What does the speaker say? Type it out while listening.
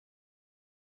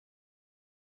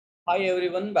Hi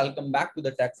everyone, welcome back to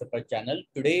the TechSupper channel.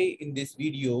 Today in this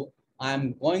video, I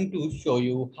am going to show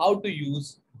you how to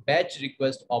use batch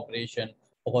request operation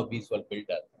of a visual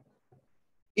builder.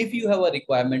 If you have a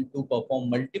requirement to perform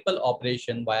multiple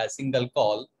operation via single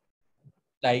call,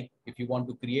 like if you want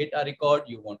to create a record,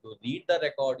 you want to read the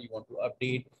record, you want to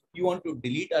update, you want to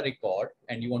delete a record,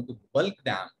 and you want to bulk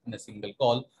them in a single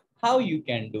call, how you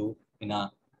can do in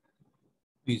a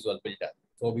Visual Builder.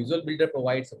 So Visual Builder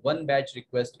provides one batch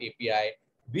request API,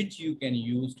 which you can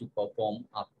use to perform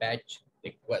a batch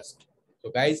request. So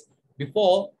guys,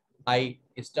 before I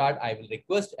start, I will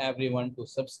request everyone to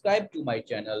subscribe to my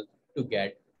channel to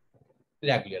get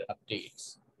regular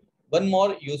updates. One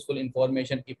more useful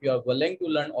information, if you are willing to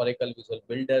learn Oracle Visual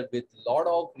Builder with lot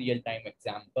of real-time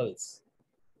examples,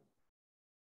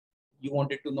 you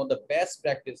wanted to know the best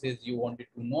practices, you wanted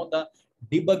to know the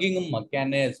debugging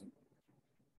mechanism,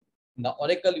 the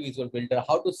Oracle Visual Builder,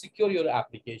 how to secure your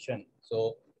application.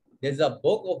 So there's a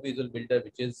book of Visual Builder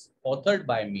which is authored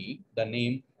by me. The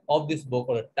name of this book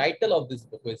or the title of this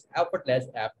book is Effortless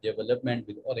App Development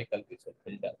with Oracle Visual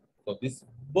Builder. So this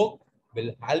book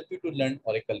will help you to learn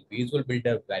Oracle Visual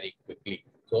Builder very quickly.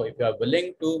 So if you are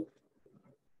willing to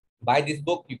buy this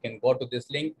book, you can go to this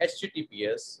link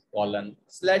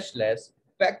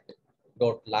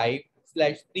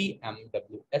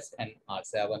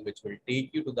https://fact.live/3mwsnr7, which will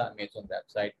take you to the Amazon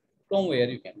website from where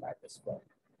you can buy this book.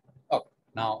 Okay,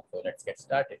 now so let's get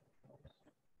started.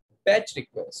 Batch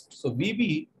request. So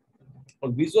VB or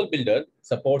Visual Builder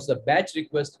supports the batch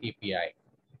request API,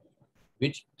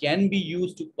 which can be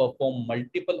used to perform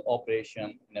multiple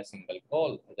operations in a single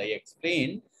call. As I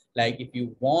explained, like if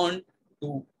you want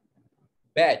to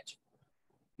batch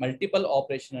multiple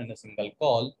operation in a single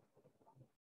call,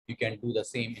 you can do the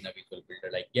same in a Visual Builder,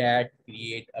 like get,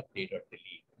 create, update, or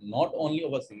delete. Not only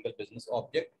of a single business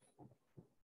object,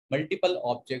 multiple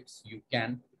objects you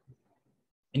can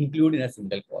include in a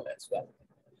single call as well.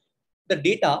 The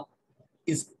data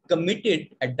is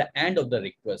committed at the end of the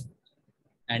request.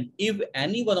 And if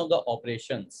any one of the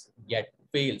operations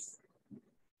fails,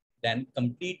 then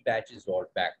complete batch is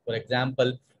rolled back. For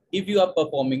example, if you are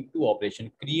performing two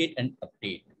operations, create and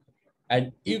update,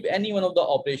 and if any one of the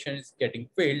operations is getting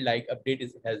failed, like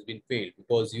has been failed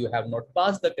because you have not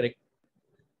passed the correct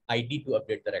ID to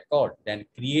update the record, then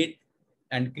create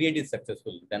is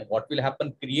successful. Then what will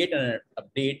happen? Create and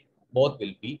update both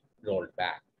will be rolled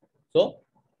back. So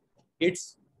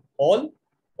it's all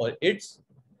or it's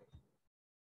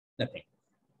nothing,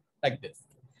 like this.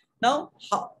 Now,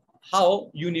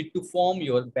 how you need to form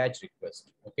your batch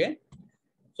request? Okay,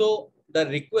 so the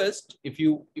request, if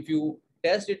you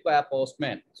test it by a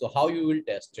postman, so how you will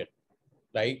test it,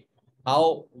 right?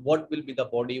 What will be the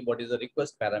body, what is the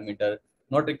request parameter,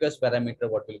 not request parameter,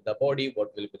 what will be the body,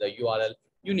 what will be the URL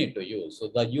you need to use. So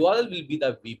the URL will be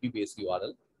the VB based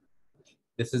URL.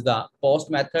 This is the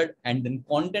post method, and then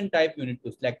content type you need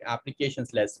to select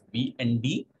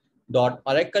application/vnd dot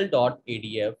oracle dot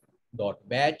adf dot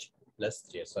batch plus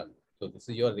JSON. So this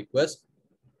is your request,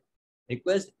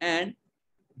 and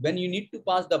when you need to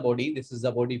pass the body, this is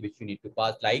the body which you need to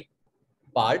pass, like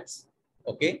parts.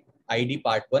 Okay, ID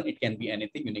part 1, it can be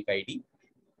anything, unique ID.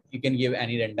 You can give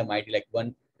any random ID like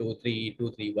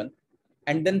 1232231,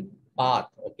 and then path.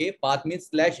 Okay, path means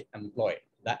 /employee.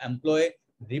 The employee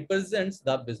represents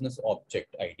the business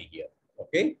object ID here.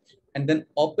 Okay, and then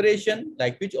operation,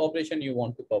 like which operation you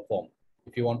want to perform.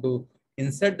 If you want to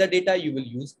insert the data, you will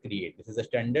use create. This is a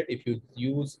standard. If you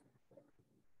use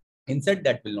insert,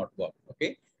 that will not work.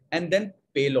 Okay, and then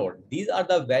payload. These are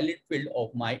the valid field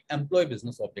of my employee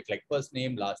business object, like first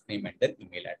name, last name, and then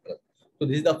email address. So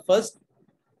this is the first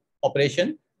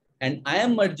operation, and I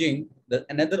am merging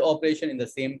another operation in the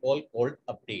same call called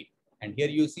update. And here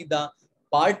you see the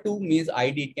part 2 means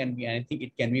ID. It can be anything.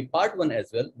 It can be part 1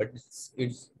 as well, but it's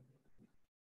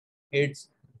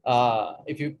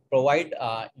if you provide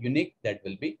unique, that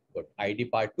will be good. ID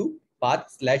part 2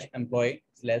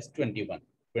 path/employee/21.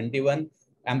 21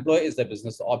 employee is the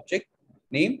business object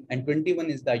name, and 21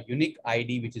 is the unique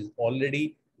ID which is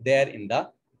already there in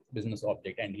the business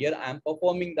object. And here I am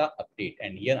performing the update,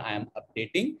 and here I am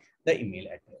updating the email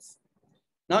address.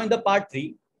 Now in the part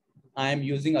 3, I am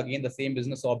using again the same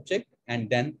business object, and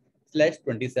then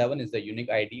 /27 is the unique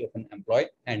ID of an employee,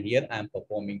 and here I am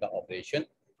performing the operation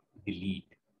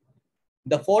delete.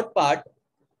 The fourth part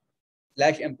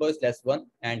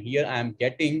 /employee/1, and here I am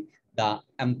getting the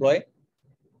employee.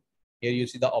 Here you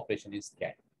see the operation is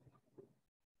get.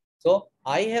 So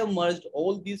I have merged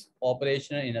all these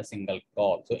operations in a single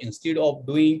call. So instead of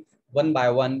doing one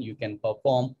by one, you can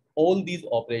perform all these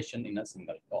operations in a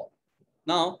single call.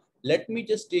 Now, let me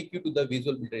just take you to the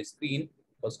Visual Builder screen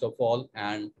first of all,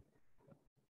 and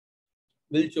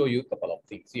we'll show you a couple of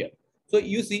things here. So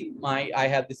you see I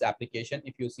have this application.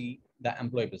 If you see the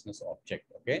employee business object,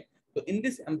 okay. So in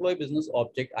this employee business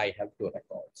object, I have two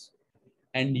records.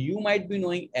 And you might be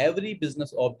knowing every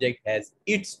business object has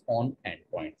its own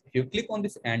endpoints. If you click on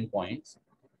these endpoints,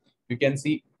 you can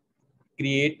see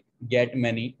create, get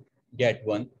many, get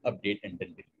one, update, and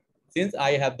delete. Since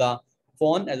I have the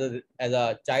phone as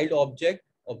a child object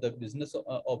of the business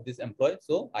of this employee,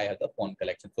 so I have the phone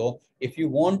collection. So if you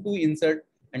want to insert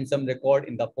and some record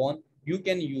in the phone, you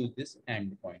can use this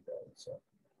endpoint also.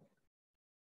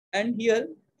 And here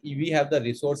we have the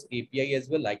resource API as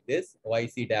well, like this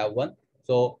OIC DAV1.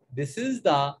 So this is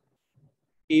the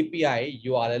API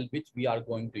URL which we are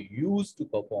going to use to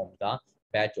perform the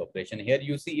batch operation. Here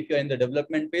you see, if you're in the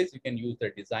development phase, you can use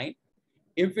the design.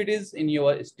 If it is in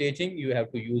your staging, you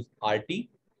have to use RT.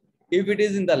 If it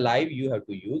is in the live, you have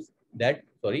to use that,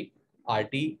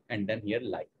 RT and then here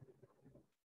live.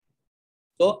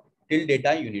 So till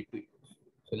data you need to use.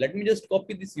 So let me just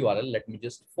copy this URL. Let me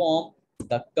just form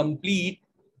the complete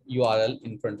URL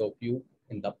in front of you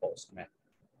in the Postman.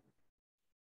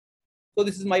 So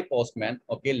this is my Postman.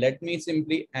 Okay, let me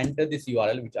simply enter this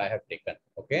URL which I have taken.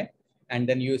 Okay, and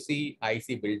then you see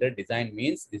IC builder design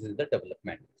means this is the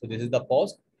development. So this is the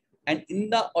post. And in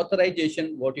the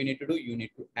authorization, what you need to do, you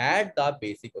need to add the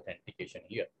basic authentication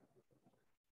here.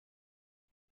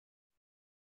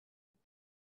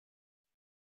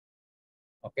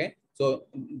 Okay, so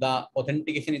the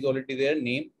authentication is already there,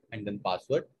 name and then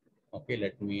password. Okay,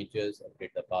 let me just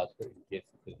update the password in case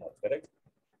it is not correct.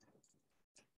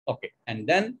 Okay, and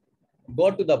then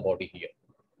go to the body here.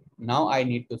 Now I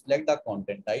need to select the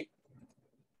content type,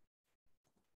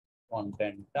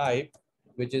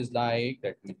 which is like,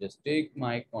 let me just take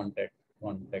my contact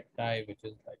type, which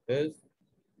is like this.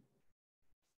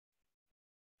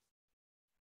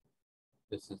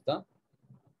 This is the,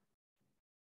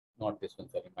 not this one,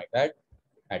 sorry, my bad,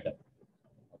 header.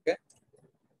 Okay,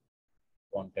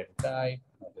 content type,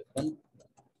 not this one.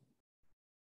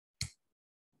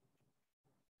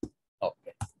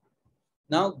 Okay,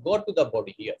 now go to the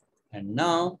body here, and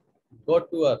now go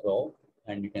to a row,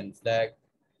 and you can select,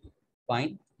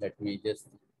 fine, let me just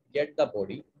get the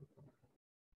body.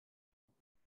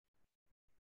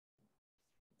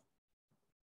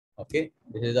 Okay,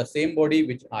 this is the same body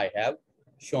which I have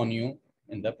shown you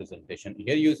in the presentation.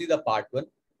 Here you see the part 1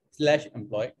 /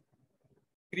 employee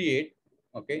create.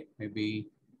 Okay, maybe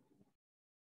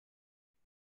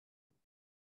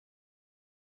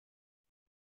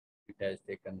it has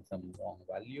taken some wrong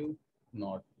value,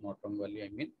 not wrong value, I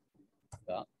mean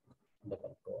the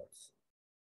double quotes.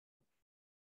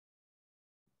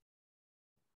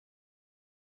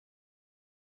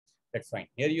 That's fine.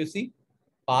 Here you see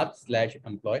path /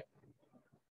 employee.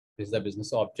 This is the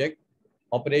business object.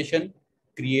 Operation,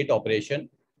 create operation,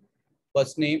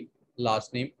 first name,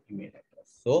 last name, email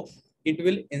address. So it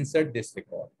will insert this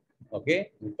record.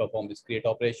 Okay, we perform this create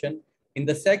operation. In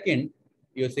the second,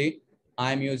 you see,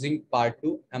 I'm using part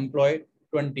 2, employee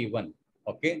 21.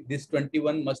 Okay, this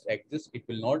 21 must exist. It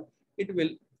will not, it will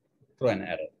throw an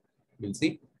error. We'll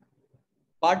see.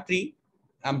 Part 3,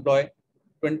 employee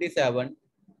 27,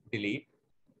 delete.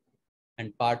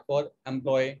 And part 4,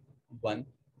 employee 1,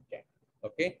 get.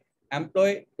 Okay,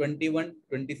 employee 21,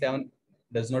 27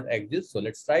 does not exist. So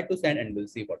let's try to send and we'll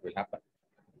see what will happen.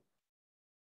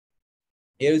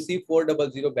 Here you see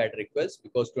 400 bad request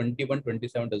because 21,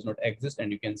 27 does not exist,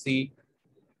 and you can see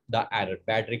the error,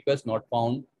 bad request not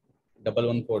found,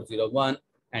 11401,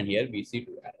 and here we see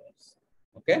 2 errors.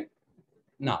 Okay,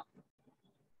 now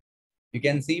you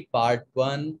can see part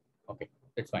 1. Okay,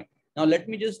 that's fine. Now let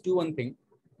me just do one thing.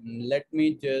 Let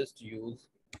me just use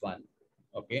 1.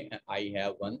 Okay, I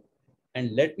have 1,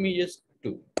 and let me just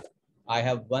 2. I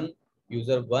have 1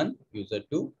 user 1, user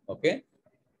 2. Okay,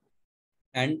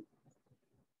 and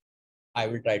I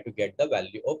will try to get the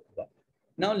value of 1.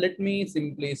 Now let me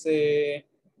simply say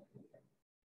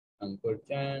Ankur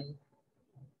Chan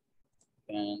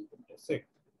 26.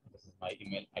 This is my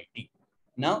email ID.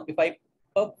 Now if I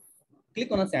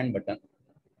click on a send button,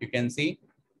 you can see,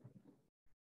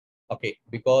 okay,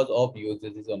 because of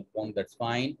usage is on phone, that's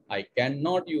fine. I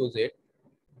cannot use it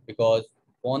because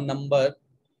phone number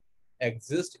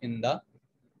exists in the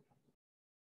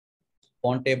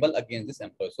phone table against this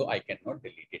employee, so I cannot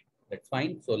delete it. That's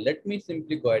fine. So let me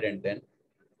simply go ahead and then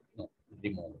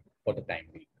remove it for the time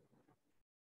being.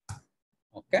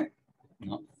 Okay,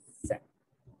 now send.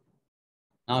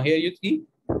 Now here you see,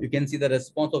 you can see the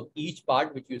response of each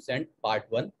part which you sent, part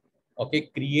 1. Okay,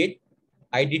 create,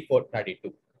 I did for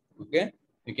 32. Okay,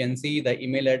 you can see the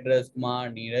email address Kumar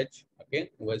Neeraj, okay,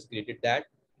 who has created that.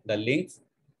 the links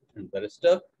and the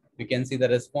stuff. We can see the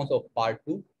response of part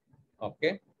 2.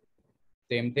 Okay.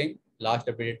 Same thing. Last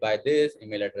updated by this,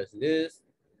 email address this.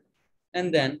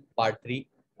 And then part 3,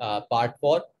 part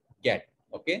 4, get.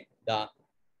 Okay. The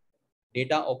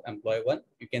data of employee 1.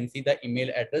 You can see the email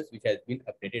address which has been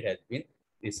updated has been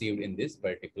received in this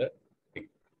particular thing.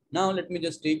 Now, let me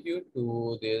just take you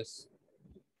to this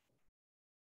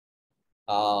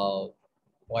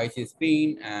OIC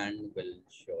screen and will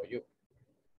show you.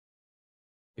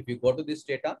 If you go to this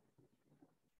data,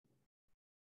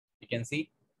 you can see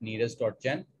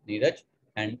Neeraj,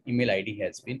 and email ID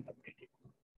has been updated.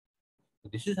 So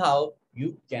this is how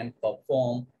you can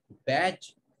perform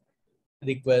batch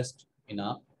request in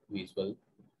a Visual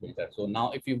Builder. So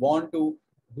now if you want to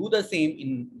do the same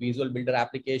in Visual Builder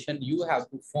application, you have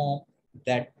to form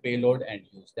that payload and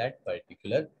use that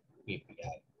particular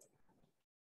API.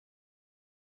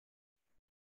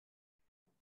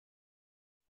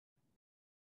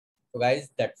 So guys,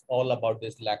 that's all about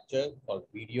this lecture or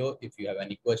video. If you have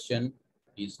any question,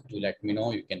 please do let me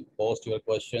know. You can post your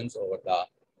questions over the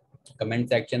comment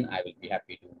section. I will be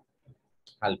happy to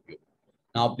help you.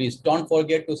 Now, please don't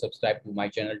forget to subscribe to my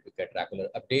channel to get regular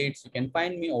updates. You can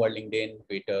find me over LinkedIn,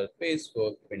 Twitter,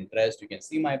 Facebook, Pinterest. You can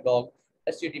see my blog,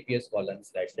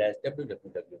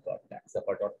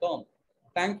 https://www.techsupper.com.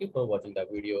 Thank you for watching the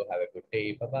video. Have a good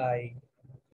day. Bye-bye.